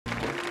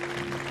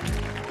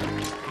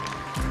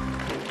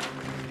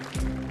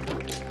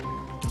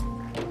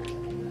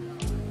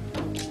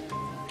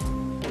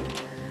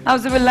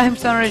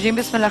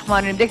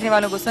बिस्मिल्लाहिर्रहमानिर्रहीम। देखने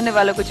वालों को, सुनने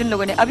वालों को, जिन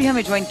लोगों ने अभी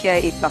हमें ज्वाइन किया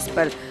है A+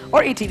 पर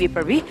और ATV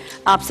पर भी,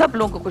 आप सब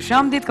लोगों को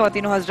खुशामदीद।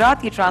 ख्वातीनो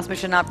हज़रात, ये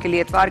ट्रांसमिशन आपके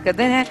लिए इतवार का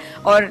दिन है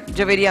और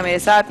जवेरिया मेरे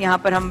साथ यहाँ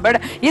पर हम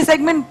ये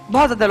सेगमेंट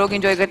बहुत ज़्यादा लोग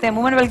एंजॉय करते हैं।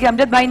 अमूमन बल्कि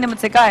अमजद भाई ने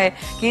मुझसे कहा है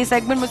कि ये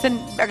सेगमेंट मुझसे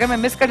अगर मैं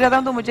मिस कर जाता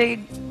हूँ तो मुझे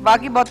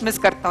बाकी बहुत मिस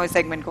करता हूँ इस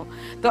सेगमेंट को।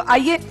 तो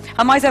आइए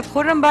हमारे साथ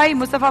खुर्रम भाई,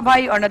 मुस्तफ़ा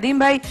भाई और नदीम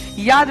भाई।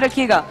 याद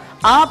रखिएगा,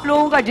 आप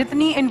लोगों का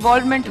जितनी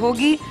इन्वॉल्वमेंट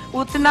होगी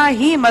उतना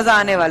ही मजा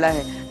आने वाला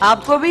है,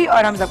 आपको भी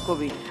और हम सबको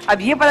भी।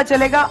 अब ये पता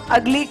चलेगा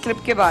अगली क्लिप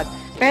के बाद।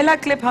 पहला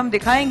क्लिप हम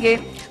दिखाएंगे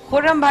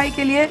खुर्रम भाई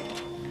के लिए,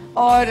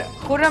 और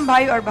खुर्रम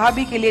भाई और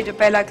भाभी के लिए जो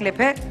पहला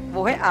क्लिप है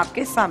वो है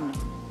आपके सामने।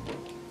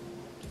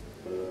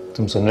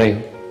 तुम सुन रही हो?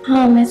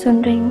 हाँ, मैं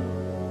सुन रही हूँ।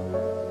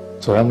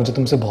 सोया, मुझे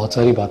तुमसे बहुत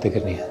सारी बातें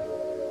करनी है।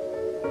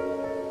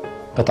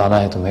 बताना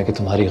है तुम्हें कि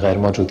तुम्हारी गैर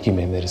मौजूदगी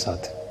में मेरे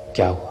साथ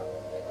क्या हुआ।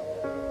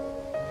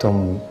 तुम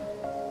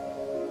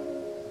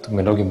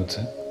मिलोगी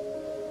मुझसे?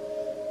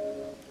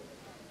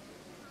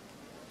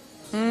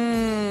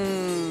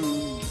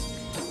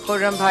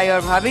 खुर्रम भाई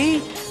और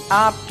भाभी,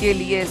 आपके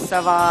लिए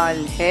सवाल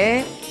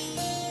है।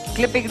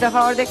 क्लिप एक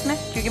दफा और देखना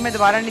है क्योंकि मैं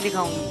दोबारा नहीं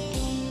दिखाऊंगी।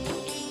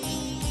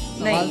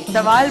 नहीं,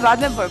 सवाल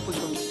बाद में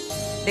पूछूंगी।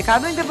 दिखा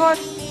दूं एक दफा और?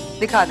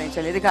 दिखा दें,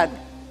 चलिए दिखा दें।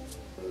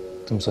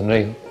 तुम सुन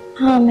रही हो?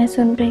 हाँ, मैं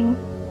सुन रही हूँ।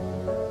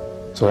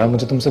 सोया,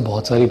 मुझे तुमसे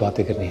बहुत सारी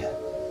बातें करनी है।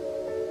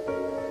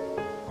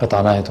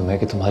 बताना है तुम्हें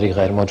कि तुम्हारी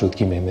गैर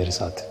मौजूदगी में मेरे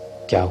साथ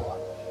क्या हुआ।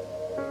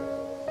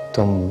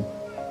 तुम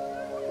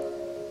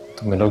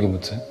मिलोगी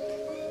मुझसे?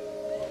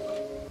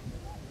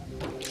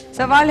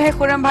 सवाल है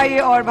खुर्रम भाई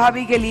और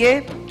भाभी के लिए।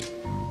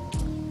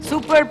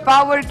 सुपर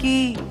पावर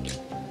की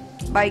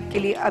बाइक के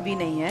लिए अभी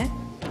नहीं है।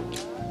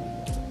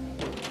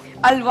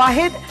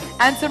 अल-वाहिद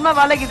एंड सुरमा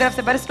वाला की तरफ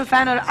से बैरिस्टर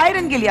फैन और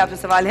आयरन के लिए आपसे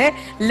सवाल है,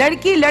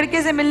 लड़की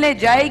लड़के से मिलने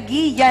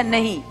जाएगी या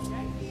नहीं?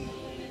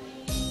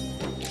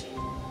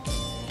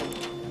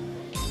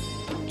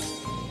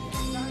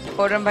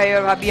 खुर्रम भाई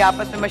और भाभी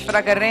आपस में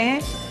मशवरा कर रहे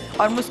हैं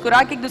और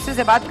मुस्कुरा के एक दूसरे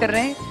से बात कर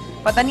रहे हैं।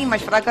 पता नहीं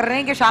मशवरा कर रहे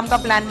हैं कि शाम का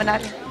प्लान बना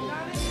रहे हैं।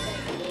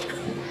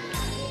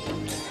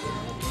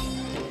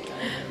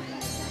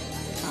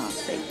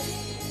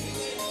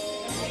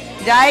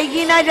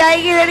 जाएगी ना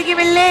जाएगी लड़की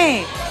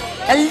मिलने?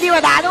 जल्दी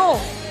बता दो।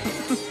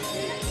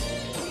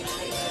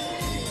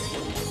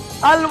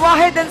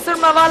 अल-वाहिद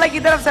अंसुरमा वाला की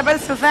तरफ से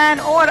बेस्ट फैन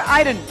और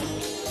आयरन।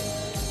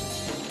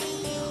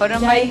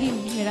 खुर्रम भाई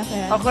मेरा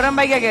ख्याल। और खुर्रम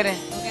भाई क्या कह रहे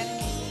हैं?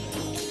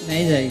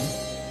 नहीं जाएगी।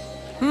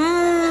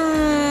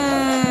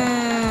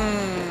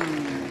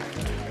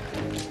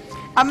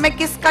 अब मैं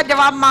किसका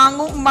जवाब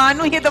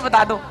मानू ये तो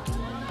बता दो।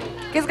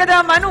 किसका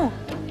जवाब मानू?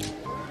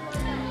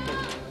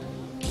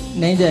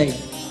 नहीं जाएगी।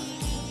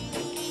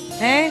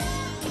 हैं?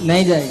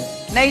 नहीं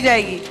जाएगी। नहीं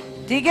जाएगी।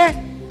 ठीक है,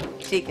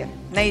 ठीक है,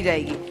 नहीं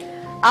जाएगी।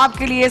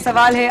 आपके लिए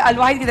सवाल है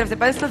अल-वाहिद की तरफ से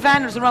पेस्टल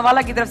फैन और सुरमा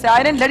वाला की तरफ से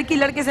आयरन, लड़की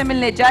लड़के से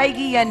मिलने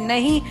जाएगी या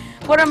नहीं?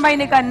 खुर्रम भाई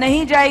ने कहा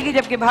नहीं जाएगी,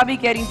 जबकि भाभी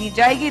कह रही थी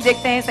जाएगी।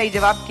 देखते हैं सही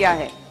जवाब क्या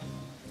है।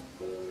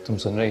 तुम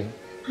सुन रही हो?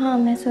 हाँ,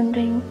 मैं सुन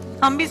रही हूँ।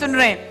 हम भी सुन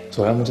रहे हैं।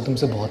 सोया, मुझे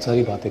तुमसे बहुत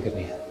सारी बातें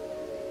करनी है।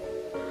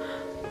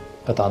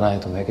 बताना है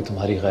तुम्हें कि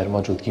तुम्हारी गैर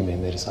मौजूदगी में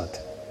मेरे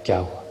साथ क्या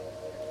हुआ।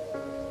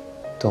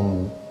 तुम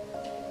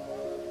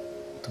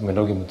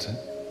मिलोगी मुझसे?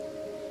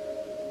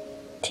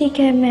 ठीक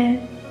है, मैं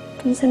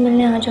तुमसे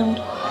मिलने आ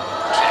जाऊंगी।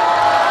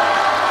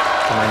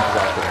 तो मैं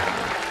इंतजार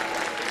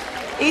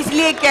करूंगा।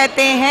 इसलिए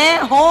कहते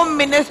हैं होम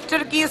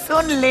मिनिस्टर की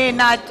सुन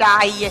लेना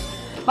चाहिए।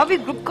 भाभी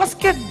ग्रुपकस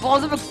के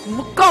बाजू में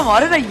मुक्का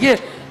मारे ना, ये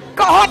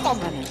कहा था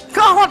मैंने,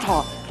 कहा था।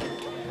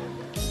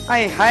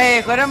 आए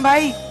हाय खुर्रम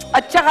भाई,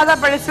 अच्छा खासा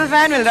पेस्टल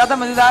फैन मिल रहा था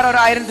मजेदार, और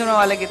आयरन सुनने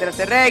वाले की तरफ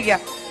से रह गया।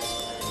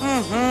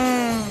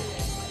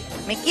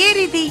 मैं कह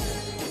रही थी,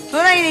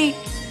 सुना ही नहीं।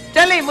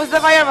 चले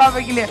मुस्तफा और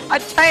भाभी के लिए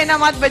अच्छा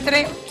इनामात बच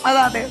रहे, मजा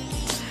आते।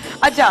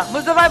 अच्छा,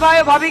 मुस्तफा भाई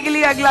और भाभी के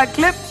लिए अगला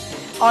क्लिप,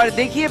 और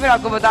देखिए फिर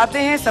आपको बताते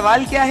हैं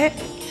सवाल क्या है,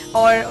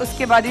 और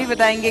उसके बाद भी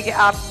बताएंगे कि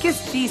आप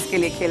किस चीज के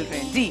लिए खेल रहे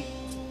हैं। जी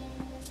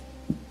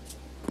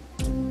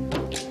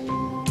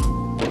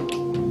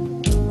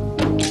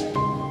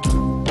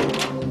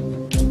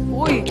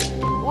ओए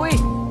ओए,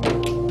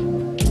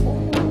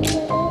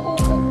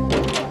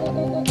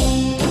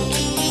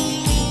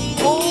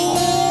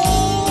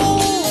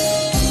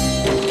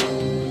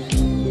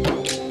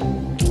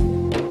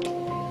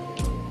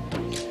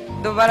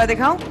 दोबारा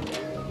दिखाऊं?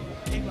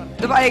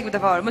 दोबारा एक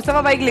दफा और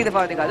मुस्तफा भाई के लिए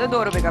दफा दिखा दो,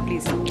 2 रुपए का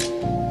प्लीज।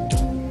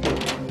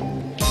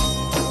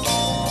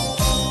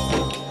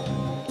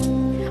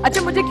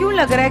 अच्छा, मुझे क्यों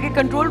लग रहा है कि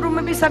कंट्रोल रूम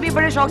में भी सभी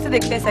बड़े शौक से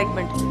देखते हैं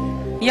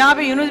सेगमेंट। यहाँ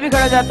पे यूनुस भी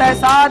खड़ा जाता है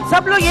साथ,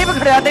 सब लोग ये भी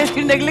खड़े जाते हैं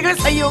स्क्रीन देखने के लिए।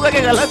 सही होगा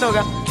कि गलत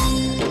होगा?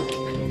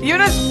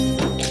 यूनुस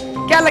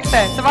क्या लगता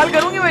है? सवाल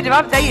करूंगी मैं,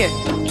 जवाब चाहिए।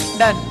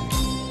 डन।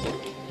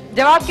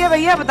 जवाब क्या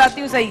भैया?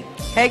 बताती हूँ सही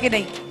है कि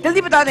नहीं,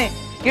 जल्दी बता दें।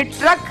 ये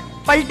ट्रक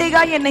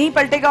पलटेगा या नहीं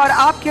पलटेगा? और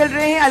आप खेल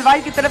रहे हैं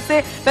अलवाइद की तरफ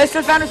से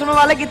पेस्टल फैन और सुनने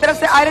वाला की तरफ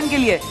से आयरन के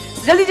लिए।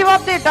 जल्दी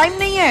जवाब दे, टाइम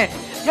नहीं है,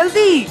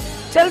 जल्दी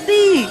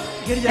जल्दी।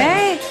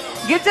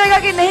 गिर जाएगा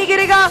कि नहीं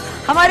गिरेगा?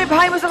 हमारे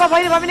भाई मुस्तफा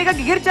भाई ने भाभी ने कहा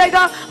कि गिर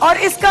जाएगा, और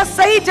इसका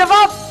सही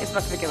जवाब इस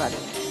वक्त के बाद